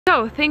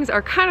So things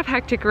are kind of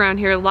hectic around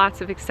here, lots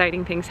of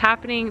exciting things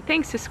happening.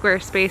 Thanks to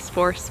Squarespace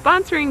for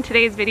sponsoring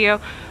today's video.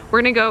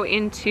 We're gonna go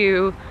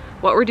into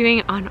what we're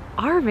doing on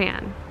our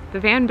van. The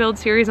van build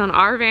series on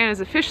our van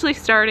is officially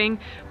starting,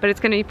 but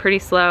it's gonna be pretty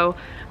slow.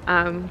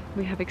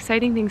 We have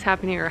exciting things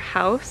happening at our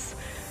house.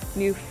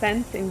 New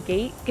fence and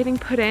gate getting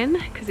put in,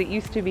 because it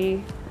used to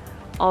be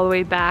all the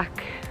way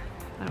back,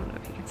 I don't know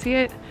if you can see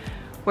it,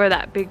 where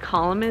that big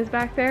column is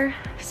back there.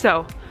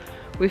 So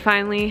we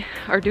finally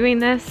are doing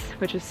this,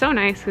 which is so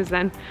nice because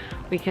then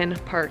we can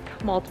park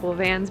multiple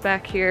vans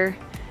back here.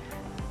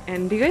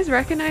 And do you guys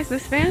recognize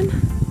this van?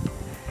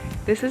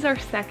 This is our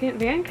second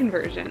van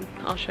conversion.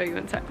 I'll show you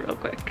inside real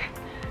quick.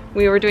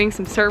 We were doing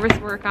some service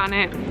work on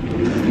it.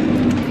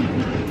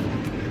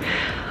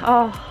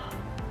 Oh,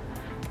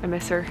 I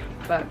miss her,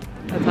 but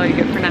that's all you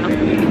get for now.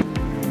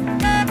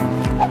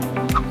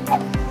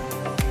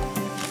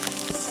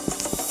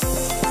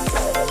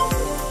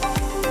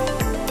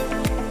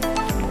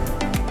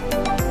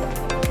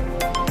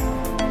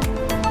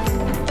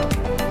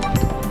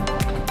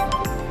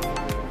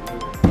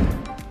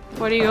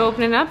 What are you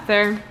opening up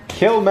there?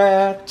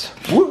 Kilmat!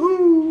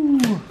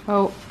 Woohoo!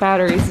 Oh,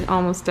 battery's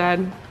almost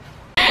dead.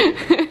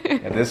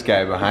 And this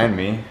guy behind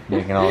me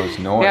making all this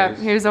noise. Yeah,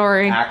 here's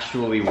Ori.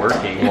 Actually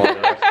working while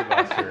the rest of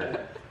us are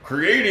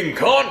creating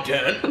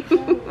content.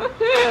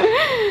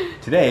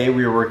 Today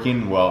we are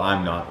working, well,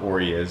 I'm not,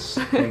 Ori is.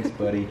 Thanks,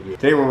 buddy.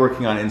 Today we're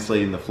working on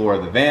insulating the floor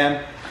of the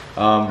van.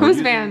 Whose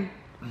van?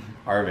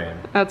 Our van.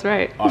 That's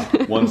right.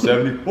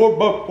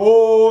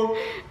 174x4.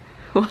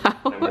 Wow,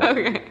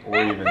 okay. Or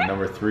even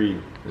number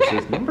 3. This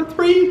is number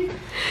 3.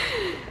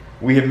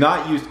 We have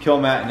not used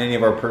Kilmat in any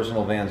of our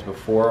personal vans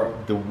before.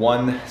 The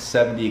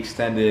 170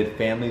 extended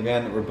family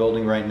van that we're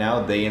building right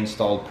now, they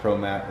installed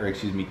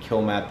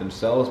Kilmat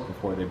themselves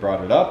before they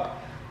brought it up.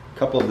 A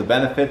couple of the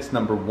benefits: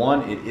 number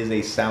 1, it is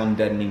a sound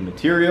deadening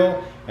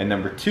material, and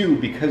number 2,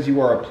 because you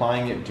are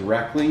applying it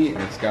directly,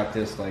 and it's got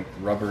this like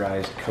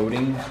rubberized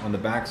coating on the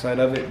backside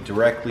of it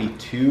directly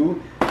to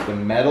the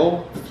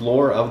metal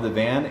floor of the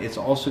van, it's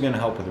also going to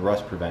help with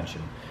rust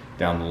prevention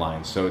down the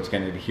line. So it's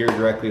going to adhere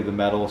directly to the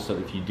metal, so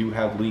if you do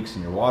have leaks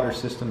in your water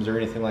systems or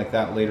anything like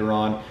that later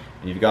on,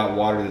 and you've got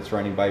water that's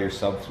running by your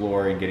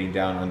subfloor and getting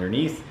down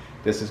underneath,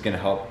 this is going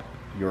to help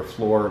your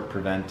floor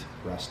prevent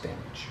rust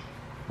damage,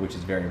 which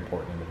is very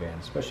important in the van,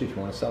 especially if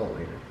you want to sell it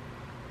later.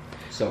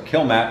 So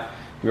Kilmat,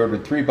 we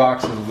ordered 3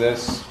 boxes of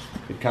this.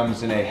 It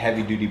comes in a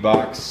heavy duty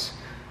box.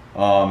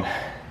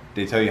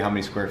 They tell you how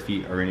many square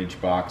feet are in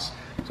each box.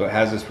 So it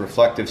has this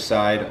reflective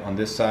side on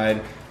this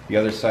side. The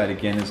other side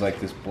again is like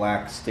this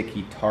black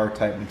sticky tar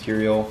type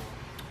material.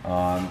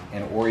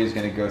 And Ori is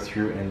going to go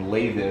through and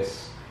lay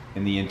this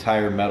in the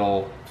entire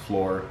metal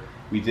floor.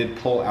 We did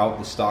pull out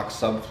the stock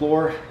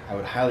subfloor. I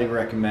would highly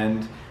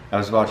recommend, I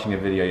was watching a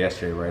video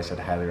yesterday where I said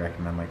highly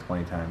recommend like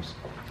 20 times.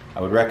 I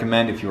would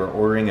recommend, if you are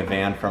ordering a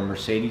van from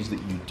Mercedes, that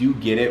you do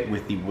get it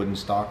with the wooden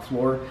stock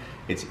floor.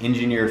 It's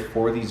engineered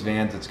for these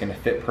vans. It's going to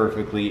fit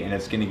perfectly, and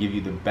it's going to give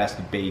you the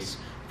best base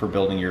for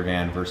building your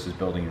van versus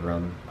building your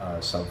own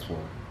subfloor.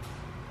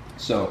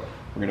 So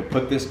we're going to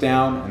put this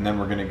down, and then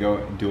we're going to go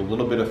and do a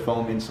little bit of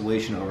foam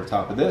insulation over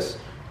top of this.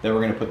 Then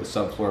we're going to put the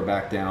subfloor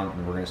back down,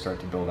 and we're going to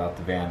start to build out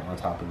the van on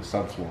top of the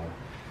subfloor.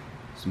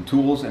 Some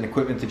tools and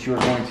equipment that you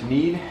are going to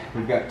need.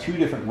 We've got 2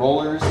 different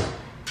rollers.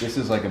 This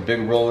is like a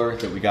big roller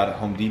that we got at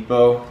Home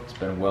Depot. It's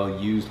been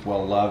well used,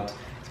 well loved.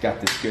 It's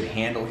got this good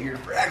handle here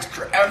for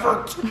extra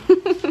effort.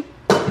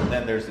 And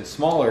then there's this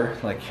smaller,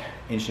 like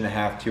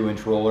 1.5 to 2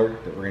 inch roller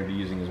that we're going to be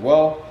using as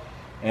well.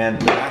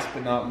 And last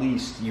but not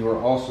least, you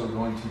are also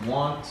going to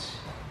want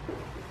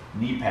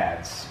knee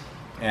pads.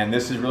 And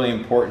this is really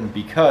important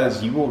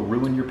because you will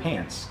ruin your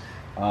pants.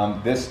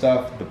 This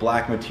stuff, the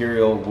black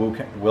material,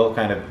 will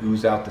kind of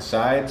ooze out the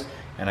sides,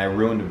 and I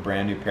ruined a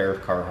brand new pair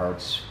of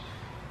Carhartts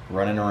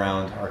running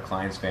around our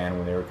client's van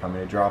when they were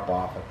coming to drop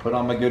off. I put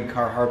on my good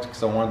Carhartts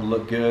because I wanted to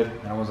look good,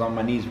 and I was on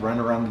my knees running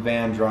around the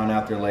van, drawing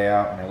out their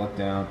layout, and I looked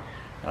down,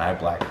 and I had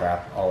black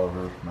crap all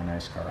over my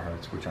nice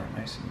Carhartts, which aren't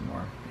nice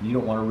anymore. And you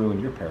don't want to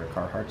ruin your pair of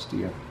Carhartts, do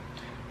you?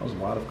 That was a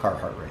lot of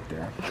Carhartt right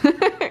there.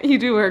 You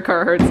do wear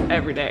Carhartts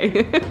every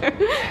day.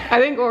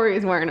 I think Ori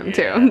is wearing them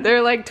too.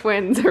 They're like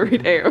twins every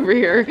day over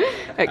here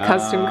at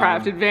Custom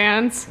Crafted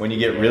Vans. When you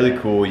get really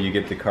cool, you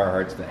get the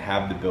Carhartts that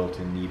have the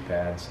built-in knee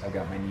pads. I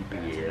got my knee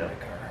pads in my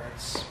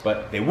Carhartts.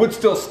 But they would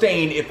still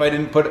stain if I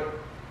didn't put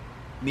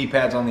knee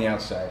pads on the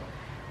outside.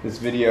 This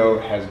video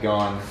has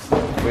gone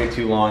way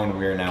too long, and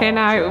we are now Okay,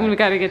 now we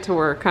gotta get to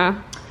work, huh?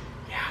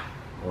 Yeah,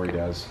 Ori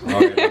does.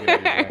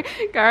 Okay,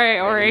 all right,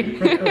 Ori.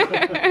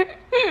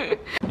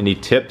 Any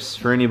tips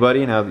for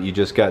anybody now that you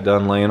just got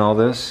done laying all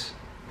this?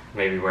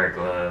 Maybe wear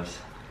gloves.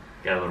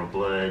 Got a little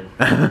blood.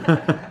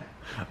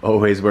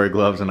 Always wear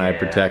gloves and eye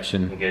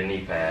protection. And good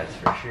knee pads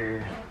for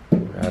sure.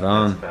 Right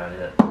on. That's about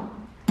it.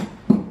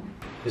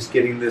 Just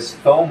getting this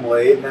foam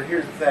laid. Now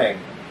here's the thing.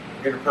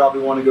 You're going to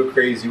probably want to go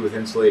crazy with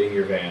insulating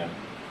your van.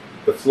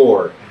 The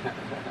floor.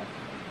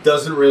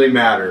 Doesn't really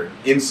matter.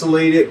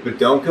 Insulate it, but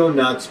don't go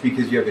nuts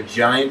because you have a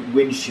giant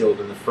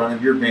windshield in the front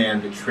of your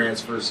van that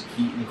transfers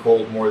heat and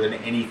cold more than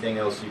anything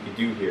else you could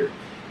do here.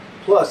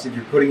 Plus, if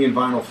you're putting in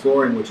vinyl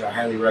flooring, which I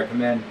highly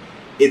recommend,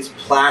 it's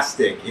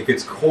plastic. If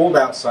it's cold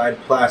outside,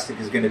 plastic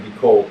is going to be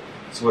cold.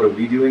 So what are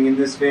we doing in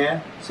this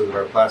van so that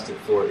our plastic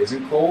floor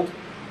isn't cold?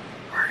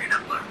 We're going to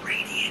put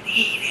radiant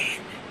heat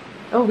in.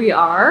 Oh, we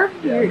are?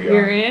 Yeah,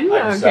 You're in?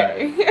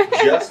 Okay.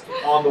 Just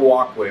on the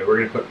walkway. We're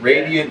going to put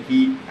radiant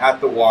heat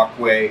at the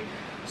walkway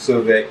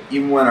so that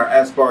even when our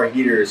S-bar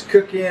heater is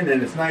cooking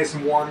and it's nice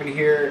and warm in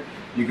here,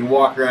 you can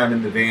walk around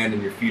in the van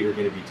and your feet are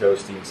going to be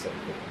toasty instead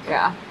of cold.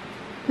 Yeah.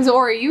 Because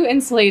Ori, you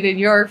insulated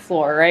your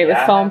floor, right, with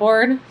foam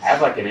board? I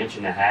have like 1.5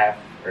 inches,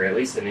 or at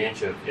least 1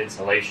 inch of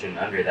insulation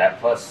under that,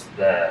 plus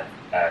the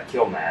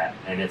kill mat,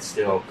 and it's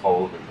still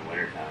cold in the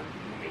wintertime.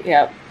 I mean,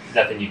 yep.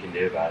 Nothing you can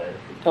do about it.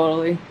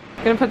 Totally.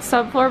 Gonna put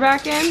subfloor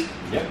back in?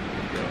 Yep.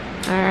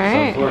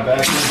 Alright. Subfloor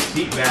back in,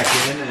 seat back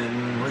in,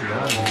 and we're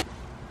done.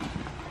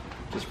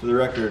 Just for the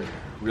record,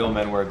 real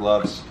men wear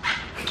gloves.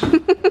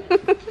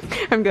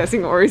 I'm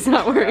guessing Ori's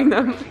not wearing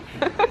them.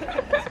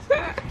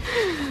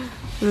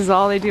 This is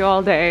all they do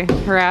all day,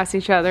 harass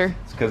each other.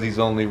 It's because he's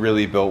only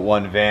really built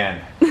one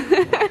van. We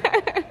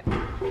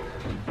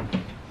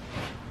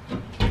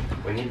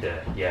need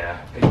to,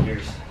 pick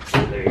yours.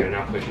 There you go,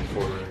 now pushing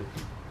forward.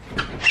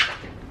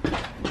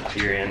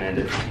 You're in and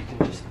you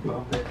can just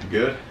bump it.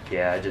 Good?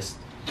 Yeah, it just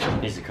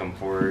needs to come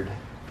forward.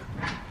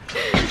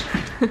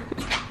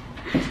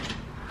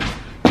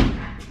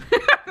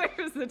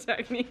 There's the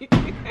technique.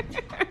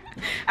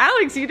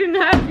 Alex, you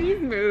didn't have these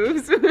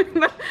moves. Did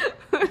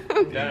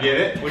you get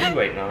it? What are you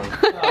waiting on?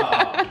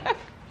 Oh,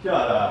 shut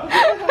up.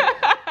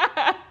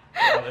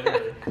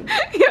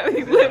 Yeah,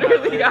 he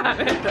literally got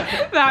it.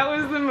 That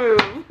was the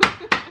move.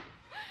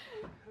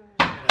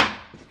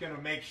 Just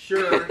gonna make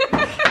sure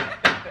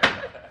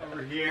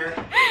over here.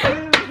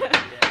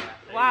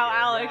 Wow,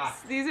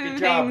 Alex, these are Good the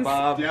job, things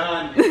Bob.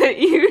 Done. that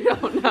you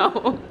don't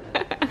know.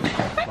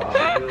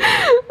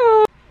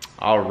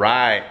 All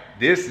right,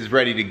 this is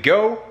ready to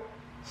go.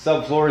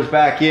 Subfloor is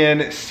back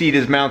in, seat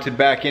is mounted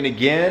back in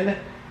again.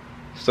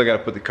 Still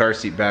gotta put the car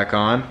seat back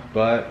on,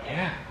 but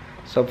yeah,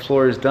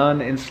 subfloor is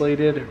done,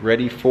 insulated,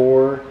 ready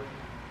for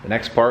the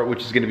next part,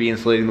 which is gonna be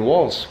insulating the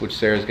walls, which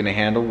Sarah's gonna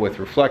handle with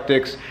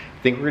Reflectix.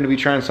 I think we're gonna be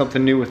trying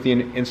something new with the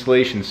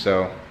insulation,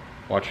 so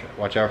watch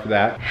out for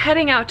that.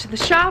 Heading out to the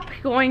shop,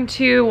 going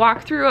to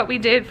walk through what we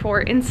did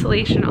for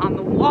insulation on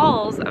the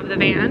walls of the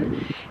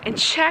van and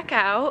check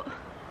out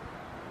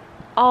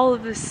all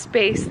of the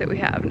space that we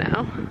have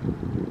now.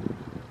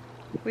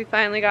 We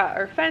finally got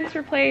our fence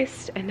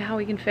replaced and now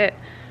we can fit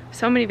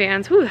so many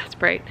vans, whoo, that's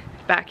bright,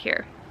 back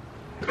here.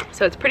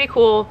 So it's pretty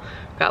cool.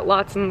 We've got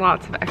lots and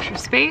lots of extra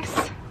space.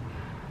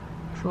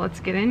 So let's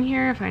get in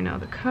here if I know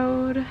the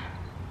code.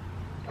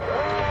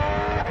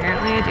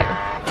 Apparently I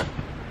do.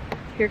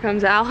 Here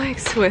comes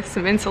Alex with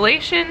some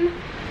insulation.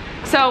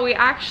 So we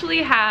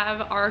actually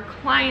have our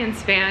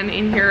client's van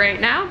in here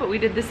right now, but we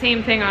did the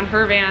same thing on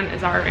her van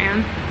as our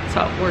van.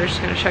 So we're just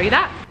gonna show you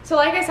that. So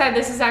like I said,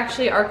 this is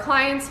actually our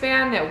client's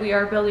van that we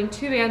are building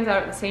 2 vans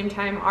out at the same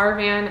time, our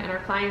van and our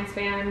client's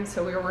van.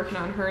 So we were working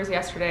on hers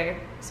yesterday,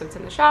 so it's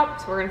in the shop.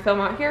 So we're gonna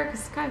film out here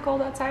because it's kind of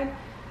cold outside.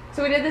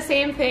 So we did the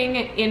same thing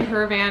in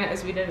her van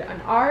as we did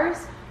on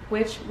ours,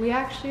 which we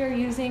actually are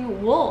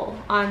using wool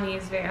on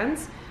these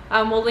vans.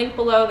 We'll link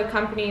below the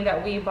company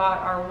that we bought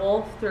our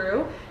wool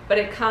through, but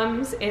it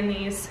comes in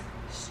these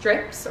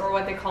strips or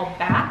what they call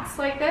bats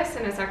like this,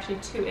 and it's actually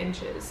 2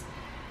 inches.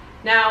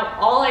 Now,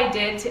 all I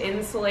did to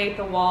insulate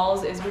the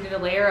walls is we did a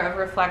layer of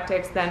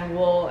Reflectix, then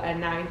wool, and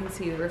now you can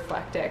see the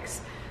Reflectix.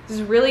 This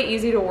is really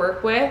easy to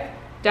work with.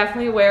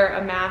 Definitely wear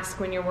a mask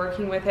when you're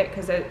working with it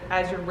because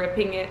as you're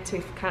ripping it to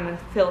kind of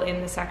fill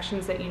in the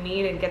sections that you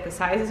need and get the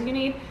sizes you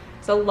need,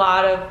 it's a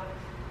lot of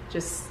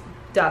just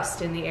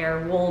dust in the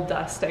air, wool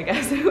dust, I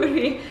guess it would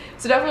be.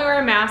 So definitely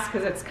wear a mask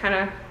because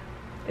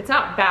it's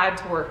not bad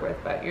to work with,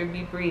 but you'd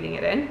be breathing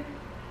it in.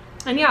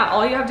 And yeah,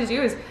 all you have to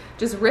do is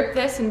just rip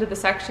this into the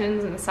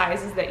sections and the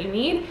sizes that you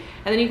need,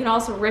 and then you can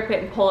also rip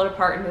it and pull it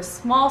apart into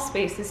small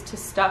spaces to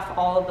stuff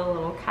all of the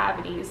little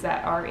cavities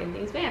that are in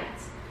these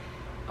vans.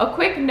 A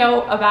quick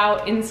note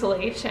about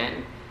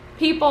insulation.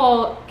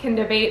 People can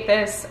debate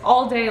this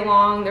all day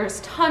long.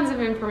 There's tons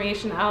of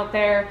information out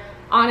there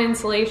on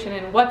insulation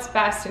and what's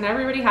best, and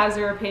everybody has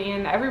their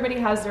opinion, everybody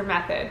has their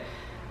method.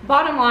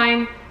 Bottom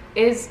line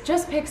is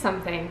just pick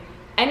something.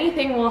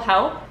 Anything will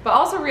help, but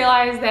also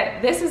realize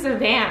that this is a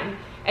van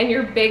and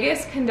your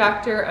biggest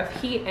conductor of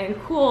heat and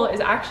cool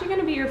is actually going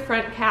to be your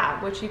front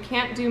cab, which you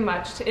can't do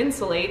much to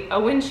insulate a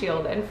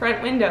windshield and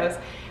front windows.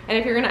 And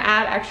if you're going to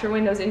add extra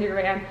windows into your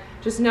van,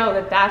 just know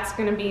that that's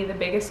going to be the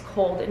biggest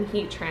cold and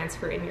heat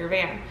transfer in your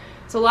van.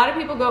 So a lot of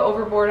people go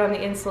overboard on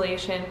the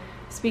insulation.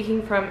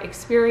 Speaking from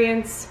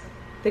experience,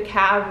 the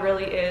cab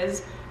really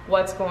is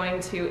what's going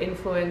to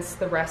influence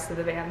the rest of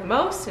the van the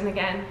most. And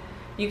again,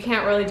 you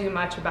can't really do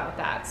much about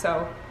that.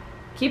 So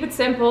keep it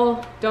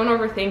simple, don't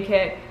overthink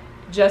it,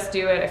 just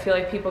do it. I feel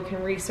like people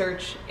can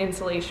research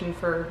insulation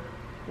for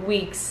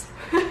weeks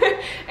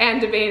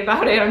and debate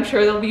about it. I'm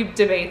sure there'll be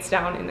debates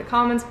down in the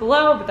comments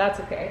below, but that's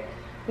okay.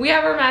 We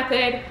have our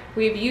method,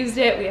 we've used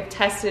it, we have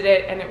tested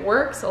it, and it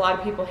works. A lot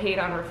of people hate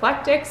on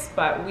Reflectix,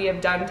 but we have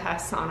done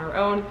tests on our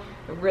own.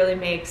 It really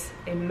makes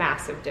a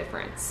massive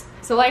difference.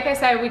 So like I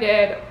said, we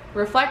did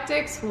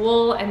Reflectix,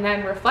 wool, and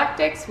then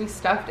Reflectix. We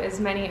stuffed as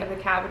many of the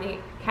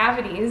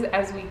cavities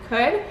as we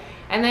could.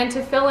 And then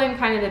to fill in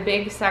kind of the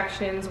big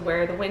sections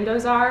where the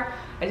windows are,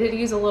 I did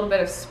use a little bit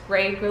of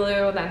spray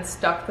glue, then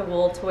stuck the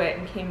wool to it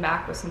and came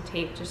back with some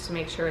tape just to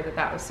make sure that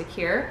that was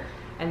secure.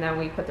 And then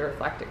we put the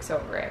Reflectix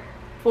over it.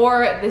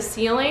 For the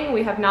ceiling,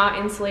 we have not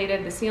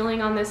insulated the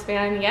ceiling on this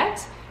van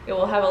yet. It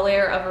will have a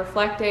layer of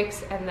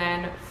Reflectix and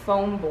then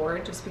foam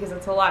board, just because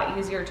it's a lot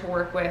easier to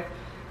work with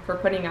for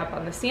putting up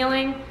on the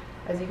ceiling.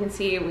 As you can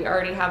see, we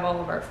already have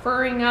all of our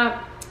furring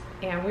up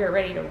and we are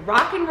ready to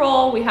rock and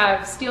roll. We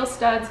have steel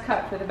studs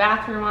cut for the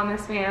bathroom on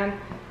this van.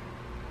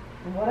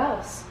 And what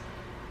else?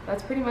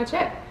 That's pretty much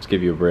it. Let's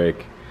give you a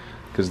break,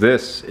 because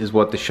this is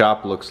what the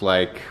shop looks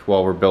like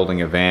while we're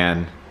building a van.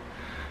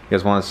 You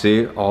guys want to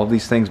see? All of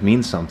these things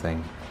mean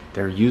something.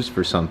 They're used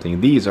for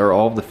something. These are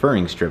all of the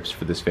furring strips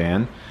for this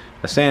van.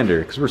 A sander,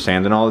 because we're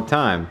sanding all the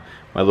time.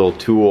 My little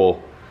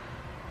tool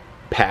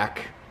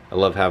pack. I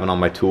love having all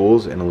my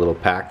tools in a little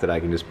pack that I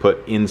can just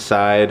put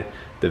inside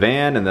the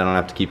van, and then I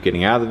don't have to keep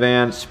getting out of the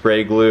van.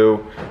 Spray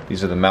glue.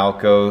 These are the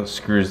Malco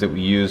screws that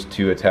we use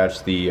to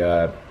attach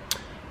the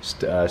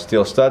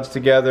steel studs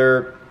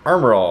together.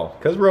 Armor all,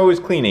 because we're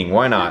always cleaning.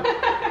 Why not?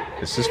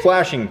 This is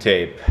flashing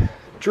tape.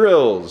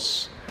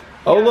 Drills.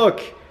 Oh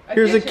look,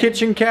 here's a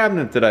kitchen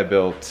cabinet that I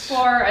built.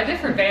 For a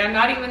different van,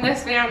 not even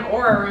this van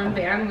or our own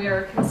van. We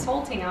are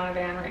consulting on a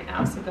van right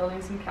now, so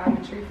building some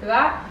cabinetry for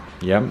that.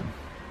 Yep.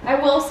 I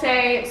will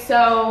say,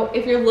 so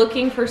if you're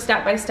looking for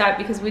step-by-step,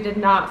 because we did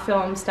not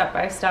film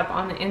step-by-step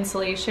on the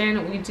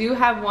insulation, we do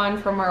have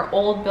one from our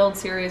old build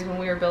series when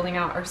we were building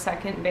out our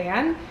second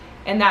van,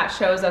 and that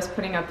shows us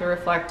putting up the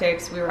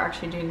Reflectix. We were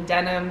actually doing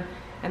denim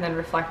and then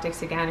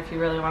Reflectix again if you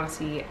really want to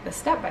see the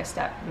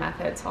step-by-step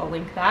method, so I'll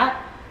link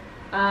that.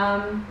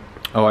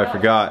 Oh, I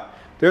forgot.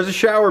 There's a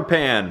shower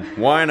pan.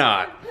 Why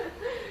not?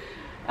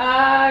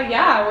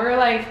 Yeah, we're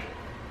like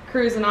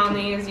cruising on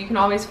these. You can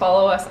always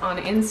follow us on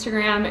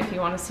Instagram if you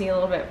want to see a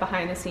little bit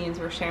behind the scenes.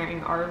 We're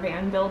sharing our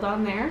van build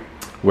on there.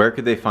 Where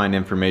could they find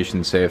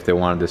information, say, if they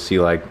wanted to see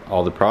like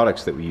all the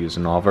products that we use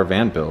in all of our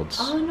van builds?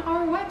 On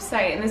our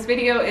website. And this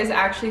video is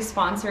actually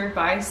sponsored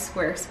by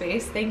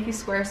Squarespace. Thank you,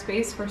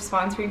 Squarespace, for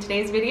sponsoring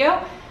today's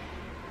video.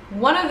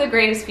 One of the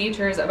greatest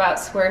features about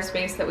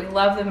Squarespace that we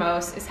love the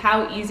most is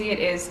how easy it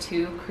is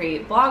to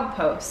create blog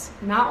posts.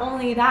 Not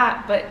only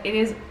that, but it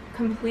is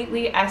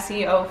completely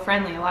SEO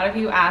friendly. A lot of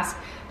you ask,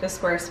 does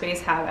Squarespace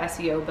have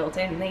SEO built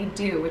in? And they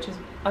do, which is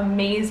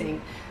amazing.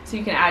 So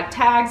you can add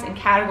tags and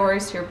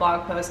categories to your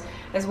blog post,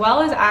 as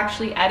well as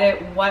actually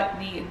edit what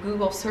the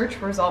Google search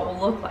result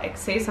will look like.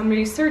 Say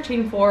somebody's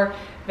searching for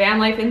van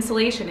life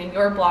insulation and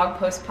your blog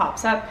post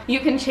pops up. You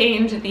can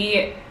change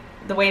the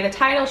way the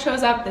title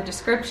shows up, the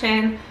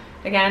description,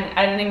 again,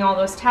 editing all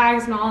those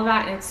tags and all of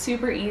that, and it's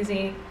super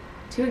easy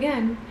to,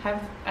 again,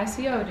 have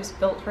SEO just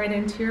built right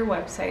into your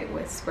website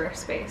with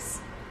Squarespace.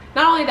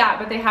 Not only that,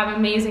 but they have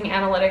amazing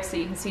analytics that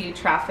you can see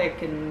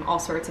traffic and all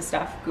sorts of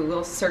stuff,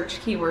 Google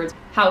search keywords,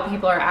 how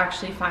people are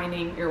actually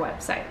finding your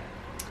website.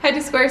 Head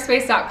to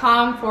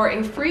squarespace.com for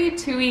a free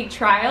 2-week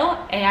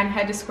trial, and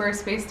head to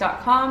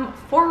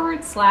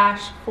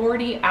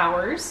squarespace.com/40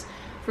 hours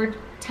for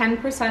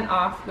 10%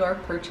 off your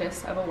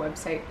purchase of a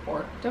website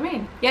or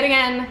domain. Yet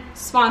again,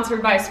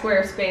 sponsored by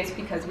Squarespace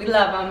because we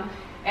love them,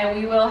 and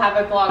we will have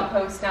a blog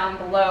post down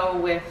below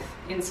with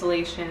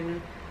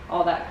insulation,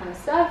 all that kind of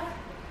stuff.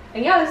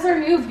 And yeah, this is our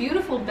new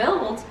beautiful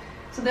build.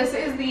 So this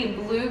is the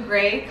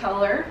blue-gray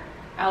color.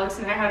 Alex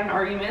and I had an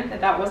argument that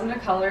that wasn't a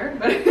color,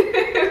 but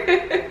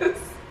it is.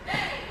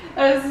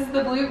 This is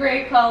the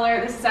blue-gray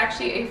color. This is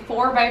actually a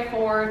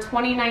 4x4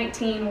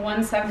 2019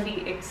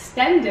 170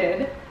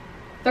 extended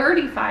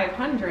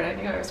 3500. I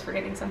think I was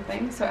forgetting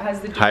something. So it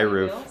has the high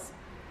roof. wheels.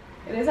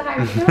 It is a high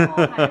roof. They're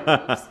all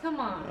high roofs. Come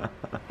on,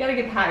 gotta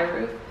get the high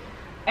roof.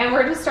 And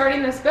we're just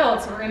starting this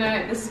build, so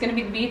this is gonna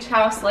be the beach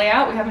house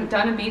layout. We haven't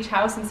done a beach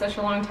house in such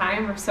a long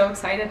time. We're so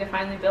excited to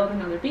finally build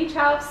another beach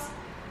house.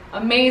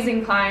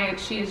 Amazing client,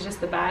 she is just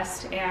the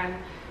best, and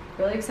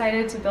really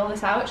excited to build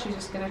this out. She's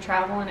just gonna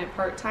travel in it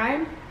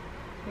part-time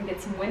and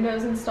get some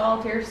windows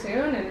installed here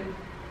soon and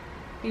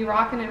be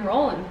rocking and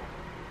rolling.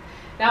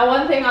 Now,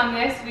 one thing on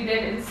this, we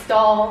did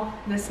install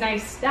this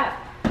nice step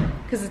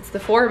because it's the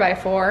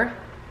 4x4.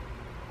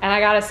 And I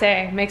gotta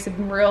say, it makes a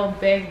real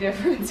big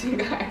difference, you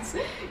guys.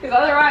 Because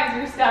otherwise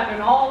you're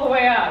stepping all the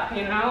way up,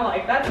 you know?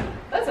 Like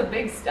that's a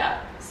big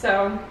step.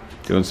 So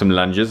doing some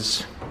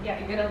lunges. Yeah,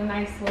 you get a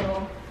nice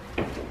little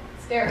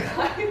stair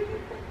climb.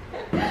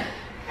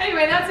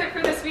 Anyway, that's it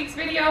for this week's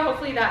video.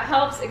 Hopefully that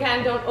helps.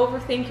 Again, don't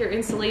overthink your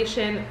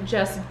insulation.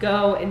 Just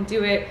go and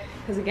do it.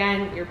 Because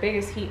again, your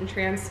biggest heat and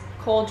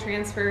cold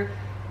transfer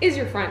is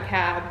your front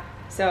cab.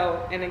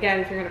 So, and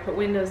again, if you're gonna put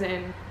windows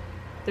in,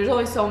 there's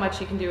only so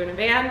much you can do in a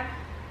van.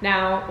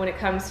 Now, when it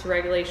comes to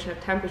regulation of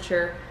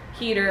temperature,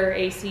 heater,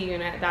 AC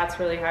unit, that's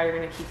really how you're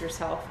gonna keep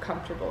yourself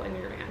comfortable in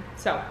your van.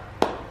 So,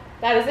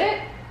 that is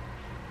it.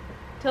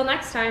 Till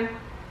next time,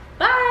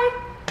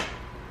 bye.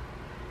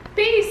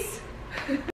 Peace.